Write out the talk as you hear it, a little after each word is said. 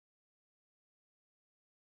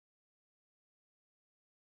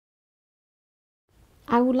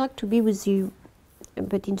I would like to be with you,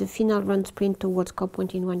 but in the final run sprint towards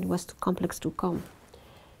COP21, it was too complex to come.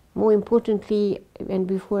 More importantly, and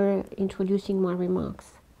before introducing my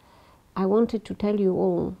remarks, I wanted to tell you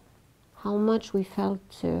all how much we felt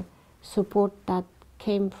support that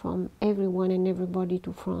came from everyone and everybody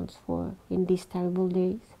to France in these terrible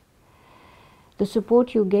days. The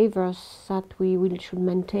support you gave us that we should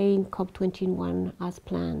maintain COP21 as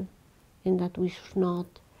planned and that we should not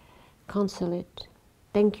cancel it.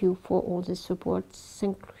 Thank you for all the support.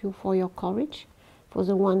 Thank you for your courage, for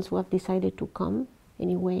the ones who have decided to come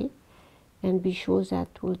anyway, and be sure that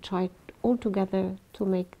we'll try all together to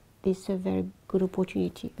make this a very good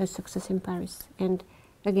opportunity, a success in Paris. And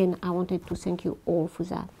again, I wanted to thank you all for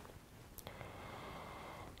that.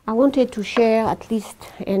 I wanted to share at least,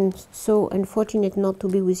 and so unfortunate not to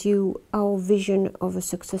be with you, our vision of a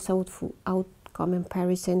success outcome in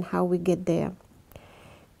Paris and how we get there.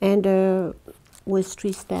 And with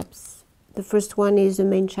 3 steps. The first one is the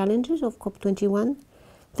main challenges of COP21.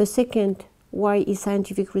 The second, why is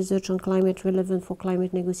scientific research on climate relevant for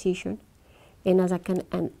climate negotiation? And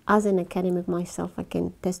as an academic myself, I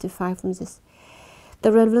can testify from this.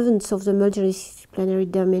 The relevance of the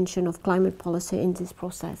multidisciplinary dimension of climate policy in this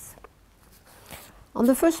process. On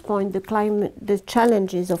the first point, the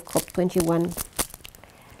challenges of COP21.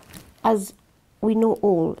 As we know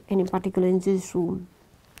all, and in particular in this room,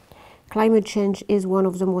 climate change is one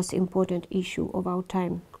of the most important issues of our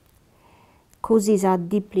time. Causes are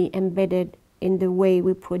deeply embedded in the way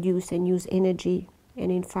we produce and use energy,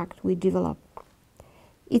 and in fact we develop.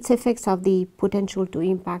 Its effects have the potential to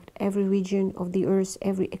impact every region of the Earth,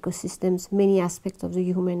 every ecosystem, many aspects of the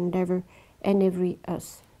human endeavor, and every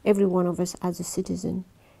one of us as a citizen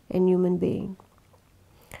and human being.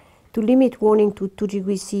 To limit warming to 2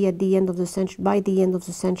 degrees C at the end of the century, by the end of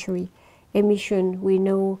the century, emission, we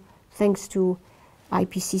know, thanks to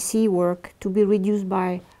IPCC work, to be reduced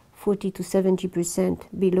by 40 to 70%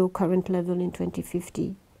 below current level in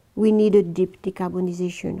 2050. We need a deep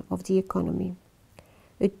decarbonization of the economy.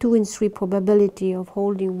 A 2 in 3 probability of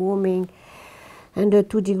holding warming under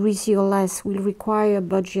 2 degrees C or less will require a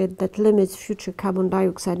budget that limits future carbon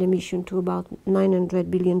dioxide emission to about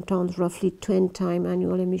 900 billion tons, roughly 10 times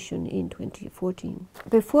annual emission in 2014.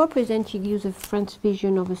 Before presenting you the French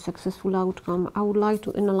vision of a successful outcome, I would like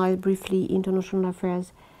to analyze briefly international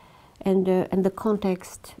affairs and the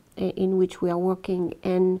context in which we are working,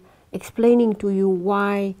 and explaining to you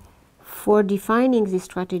why, for defining this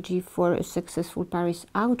strategy for a successful Paris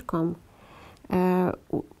outcome,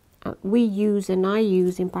 we use, and I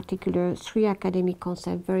use in particular, 3 academic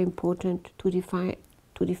concepts very important to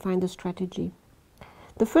define the strategy.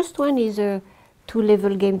 The first one is a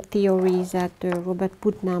 2-level game theory that Robert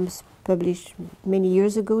Putnam published many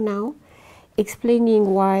years ago now,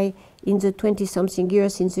 explaining why in the 20-something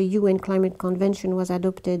years since the UN Climate Convention was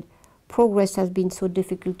adopted, progress has been so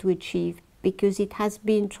difficult to achieve, because it has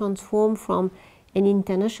been transformed from an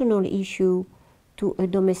international issue to a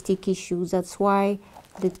domestic issue. That's why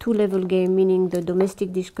the 2-level game, meaning the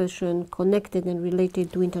domestic discussion connected and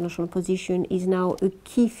related to international position, is now a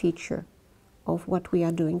key feature of what we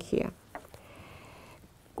are doing here.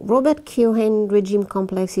 Robert Keohane regime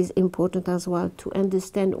complex is important as well to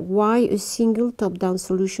understand why a single top-down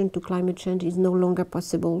solution to climate change is no longer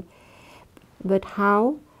possible, but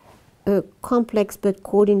how a complex but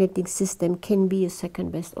coordinating system can be a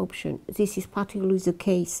second best option. This is particularly the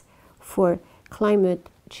case for climate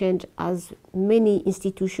change, as many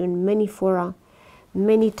institutions, many fora,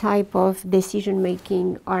 many types of decision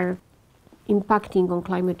making are impacting on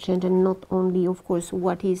climate change, and not only, of course,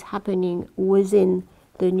 what is happening within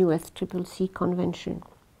the new FCCC convention.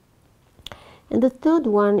 And the third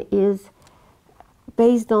one is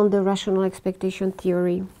based on the rational expectation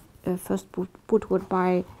theory, first put forward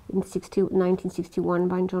by in 1961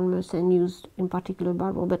 by John Mercer and used in particular by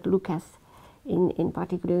Robert Lucas, in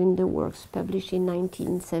particular in the works published in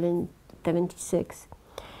 1976.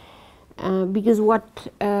 Because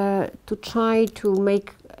to try to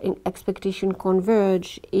make expectation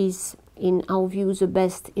converge is, in our view, the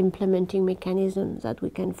best implementing mechanism that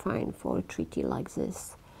we can find for a treaty like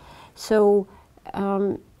this. So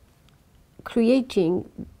creating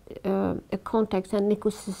a context and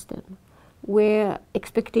ecosystem where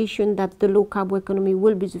expectation that the low carbon economy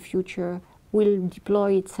will be the future will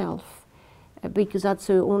deploy itself, because that's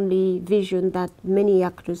the only vision that many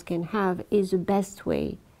actors can have, is the best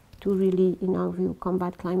way to really, in our view,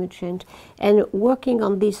 combat climate change. And working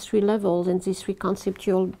on these 3 levels and these 3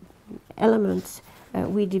 conceptual elements,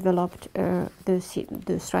 we developed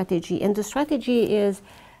the strategy. And the strategy is,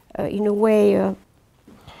 in a way,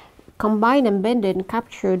 combined, embedded, and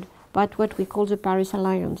captured but what we call the Paris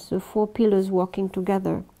Alliance, the 4 pillars working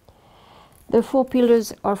together. The 4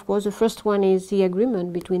 pillars, of course, the first one is the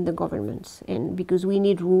agreement between the governments, and because we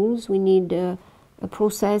need rules, we need a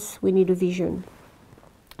process, we need a vision.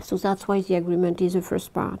 So that's why the agreement is the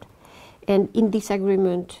first part. And in this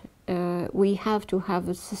agreement, we have to have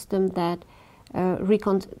a system that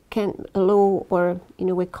can allow, or in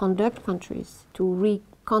a way conduct countries to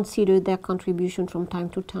reconsider their contribution from time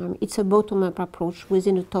to time. It's a bottom-up approach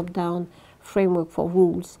within a top-down framework for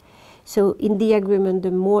rules. So in the agreement,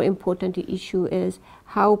 the more important issue is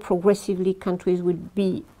how progressively countries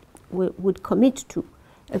would commit to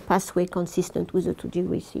a pathway consistent with the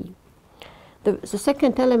 2°C. The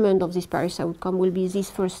second element of this Paris outcome will be this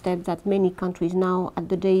first step that many countries now, at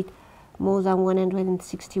the date, more than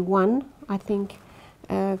 161, I think,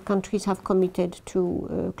 countries have committed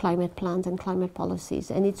to climate plans and climate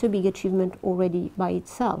policies. And it's a big achievement already by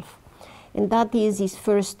itself. And that is this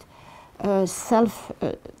first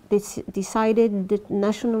decided,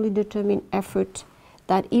 nationally determined effort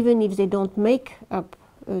that even if they don't make up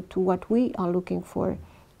to what we are looking for,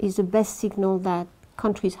 is the best signal that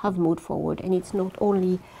countries have moved forward. And it's not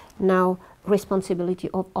only now responsibility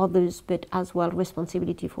of others, but as well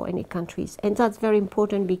responsibility for any countries. And that's very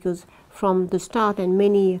important because from the start, and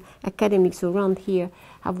many academics around here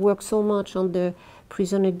have worked so much on the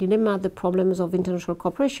prisoner dilemma, the problems of international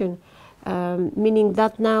cooperation, meaning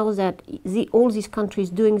that now that all these countries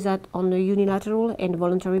doing that on a unilateral and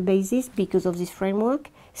voluntary basis because of this framework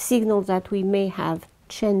signals that we may have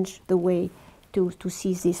changed the way to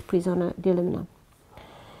see this prisoner dilemma.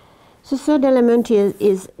 The third element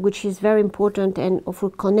is which is very important and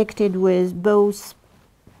often connected with both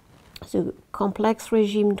the complex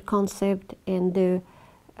regime concept and the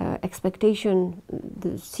expectation,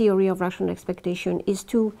 the theory of rational expectation, is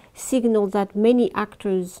to signal that many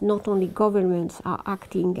actors, not only governments, are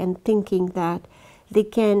acting and thinking that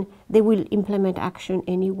they will implement action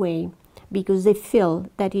anyway because they feel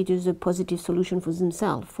that it is a positive solution for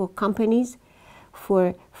themselves, for companies,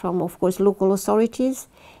 from of course local authorities,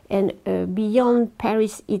 and beyond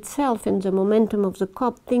Paris itself and the momentum of the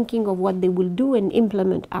COP, thinking of what they will do and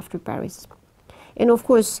implement after Paris. And of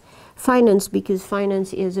course, finance, because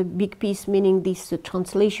finance is a big piece, meaning this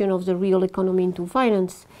translation of the real economy into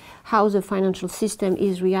finance, how the financial system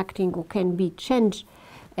is reacting or can be changed,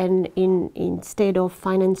 and instead of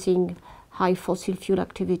financing high fossil fuel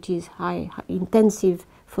activities, high intensive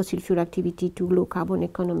fossil fuel activity to low carbon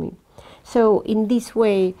economy. So in this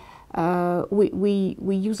way,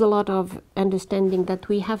 we use a lot of understanding that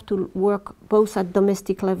we have to work both at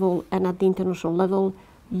domestic level and at the international level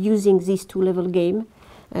using this two-level game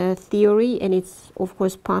theory, and it's of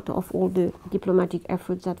course part of all the diplomatic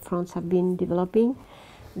efforts that France have been developing.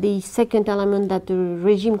 The second element, that the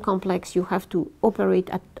regime complex, you have to operate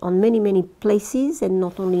on many places and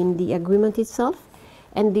not only in the agreement itself,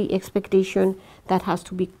 and the expectation that has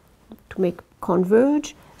to make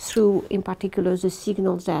converge through, in particular, the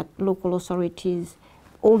signals that local authorities,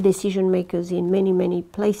 all decision makers in many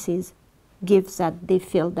places gives that they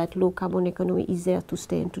feel that low carbon economy is there to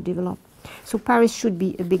stay and to develop. So Paris should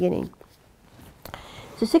be a beginning.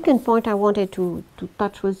 The second point I wanted to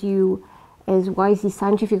touch with you is why is the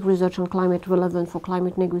scientific research on climate relevant for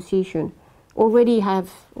climate negotiation. Already have,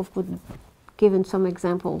 of course, given some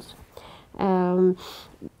examples.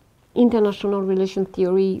 International relation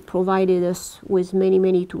theory provided us with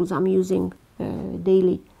many tools I'm using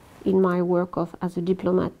daily in my work as a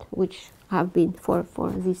diplomat, which have been for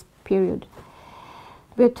this period.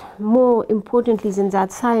 But more importantly than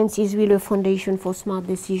that, science is really a foundation for smart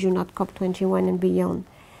decision at COP21 and beyond.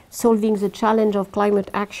 Solving the challenge of climate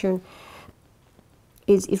action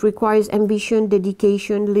it requires ambition,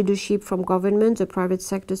 dedication, leadership from government, the private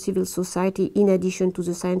sector, civil society, in addition to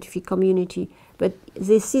the scientific community. But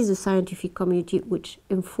this is a scientific community which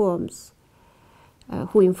informs,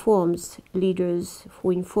 who informs leaders,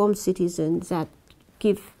 who informs citizens, that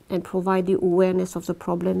give and provide the awareness of the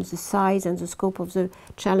problems, the size and the scope of the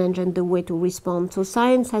challenge and the way to respond. So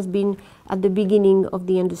science has been at the beginning of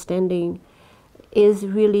the understanding, is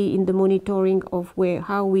really in the monitoring of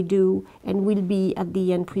how we do, and will be at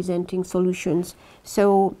the end presenting solutions.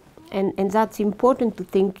 So, and that's important to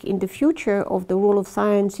think in the future of the role of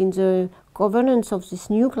science in the governance of this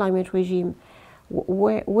new climate regime,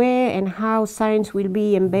 where and how science will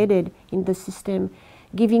be embedded in the system,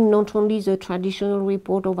 giving not only the traditional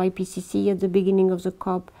report of IPCC at the beginning of the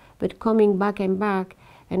COP, but coming back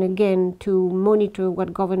and again to monitor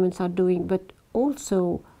what governments are doing, but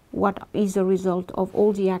also what is the result of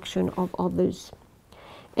all the action of others.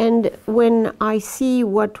 And when I see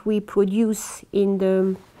what we produce in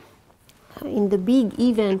the in the big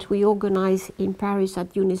event we organize in Paris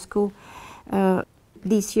at UNESCO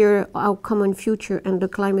this year, Our Common Future and the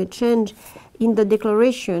Climate Change, in the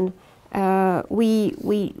declaration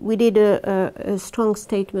we did a strong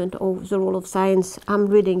statement of the role of science. I'm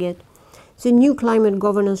reading it. The new climate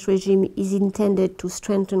governance regime is intended to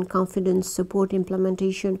strengthen confidence, support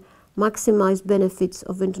implementation, maximize benefits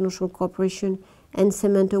of international cooperation, and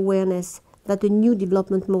cement awareness that a new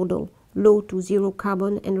development model, low to zero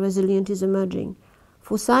carbon and resilient, is emerging.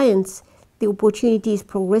 For science, the opportunity is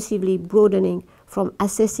progressively broadening from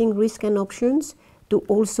assessing risk and options to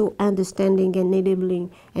also understanding and enabling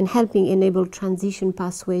and helping enable transition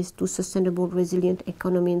pathways to sustainable, resilient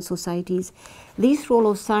economy and societies. This role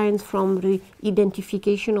of science, from the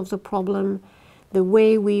identification of the problem, the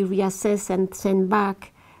way we reassess and send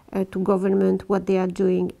back to government what they are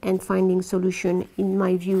doing and finding solution, in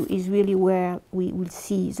my view, is really where we will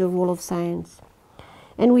see the role of science.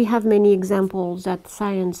 And we have many examples that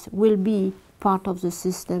science will be part of the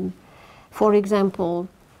system. For example,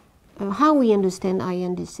 how we understand high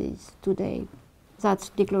indices today. That's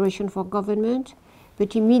declaration for government,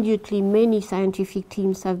 but immediately many scientific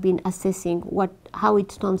teams have been assessing how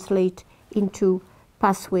it translates into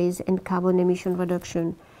pathways and carbon emission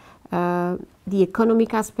reduction. The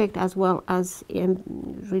economic aspect, as well as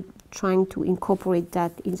trying to incorporate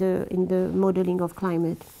that in the modeling of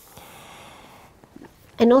climate.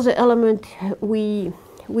 Another element, we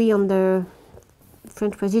on the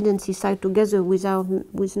French presidency side, together with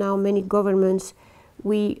now many governments,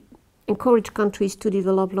 we encourage countries to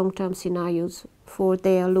develop long-term scenarios for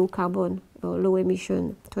their low carbon or low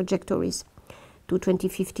emission trajectories to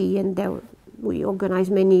 2050, and there we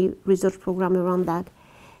organize many research programs around that.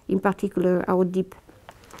 In particular, our deep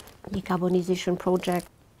decarbonization project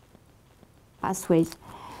pathways.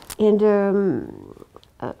 And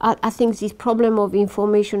I think this problem of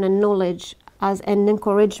information and knowledge as an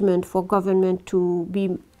encouragement for government to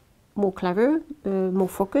be more clever, more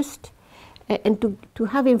focused, and to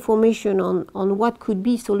have information on what could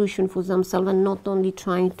be solution for themselves, and not only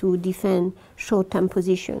trying to defend short-term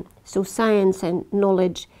position. So science and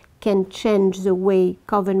knowledge can change the way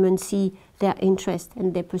governments see their interest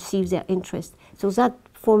and they perceive their interest. So that,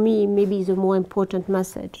 for me, maybe is a more important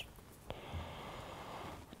message.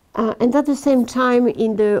 And at the same time,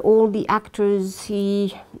 all the actors,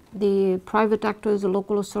 the private actors, the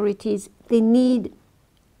local authorities, they need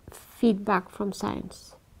feedback from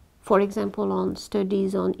science. For example, on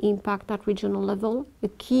studies on impact at regional level, a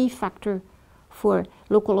key factor for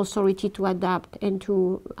local authority to adapt and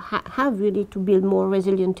to have really to build more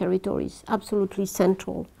resilient territories, absolutely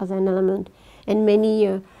central as an element. And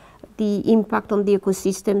many the impact on the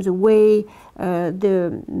ecosystems, the way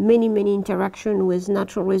the many interaction with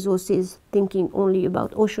natural resources, thinking only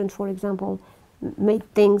about oceans, for example, made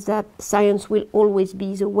things that science will always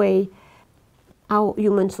be the way our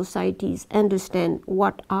human societies understand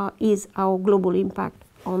what is our global impact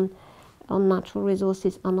on natural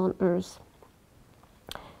resources and on Earth.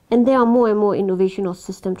 And there are more and more innovation or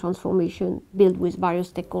system transformation built with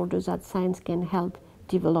various stakeholders that science can help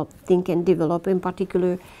think and develop. In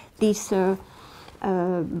particular, this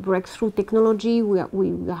breakthrough technology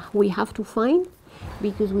we have to find,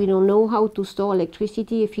 because we don't know how to store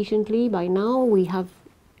electricity efficiently by now. We have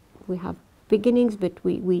beginnings, but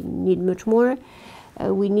we need much more.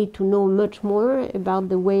 We need to know much more about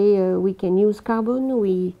the way we can use carbon.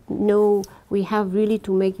 We know we have really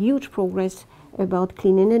to make huge progress about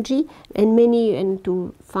clean energy and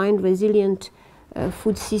to find resilient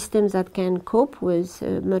food systems that can cope with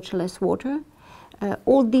much less water.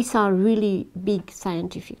 All these are really big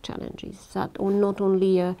scientific challenges that are not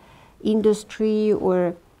only industry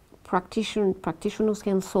or practitioners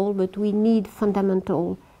can solve, but we need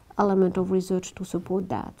fundamental element of research to support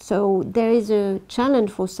that. So there is a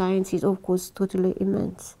challenge for science is of course totally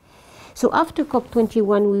immense. So after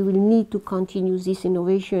COP21 we will need to continue this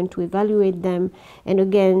innovation, to evaluate them, and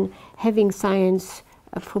again having science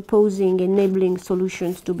proposing, enabling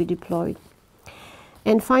solutions to be deployed.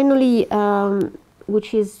 And finally,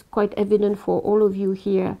 which is quite evident for all of you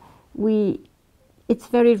here, it's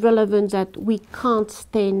very relevant that we can't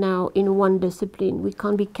stay now in one discipline. We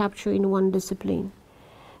can't be captured in one discipline.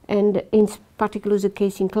 And in particular the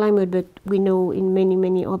case in climate, but we know in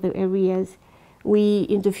many other areas,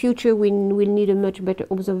 in the future we will need a much better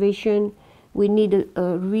observation. We need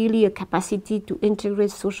really a capacity to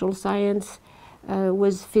integrate social science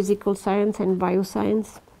with physical science and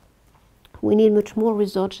bioscience. We need much more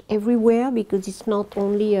research everywhere, because it's not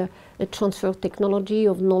only a transfer of technology,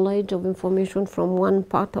 of knowledge, of information from one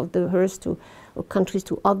part of the earth to countries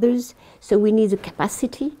to others. So we need the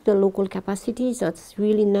capacity, the local capacities. That's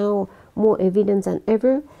really now more evidence than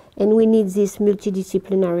ever, and we need this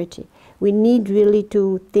multidisciplinarity. We need really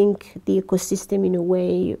to think the ecosystem in a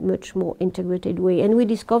way, much more integrated way. And we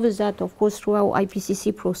discovered that, of course, through our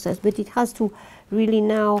IPCC process, but it has to really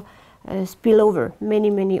now spill over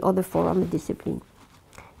many other forums of discipline.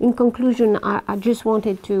 In conclusion, I just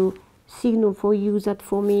wanted to signal for you that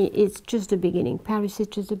for me it's just the beginning. Paris is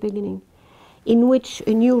just the beginning, in which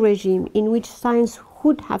a new regime, in which science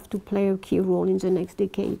would have to play a key role in the next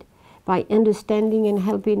decade, by understanding and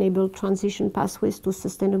helping enable transition pathways to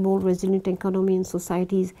sustainable, resilient economy and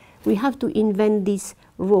societies. We have to invent this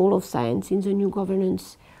role of science in the new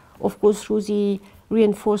governance, of course through the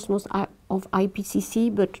reinforcement of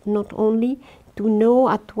IPCC, but not only, to know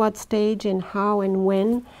at what stage and how and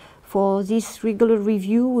when. For this regular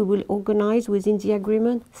review we will organize within the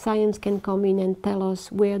agreement. Science can come in and tell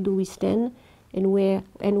us where do we stand and where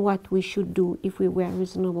and what we should do if we were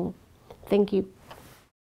reasonable. Thank you.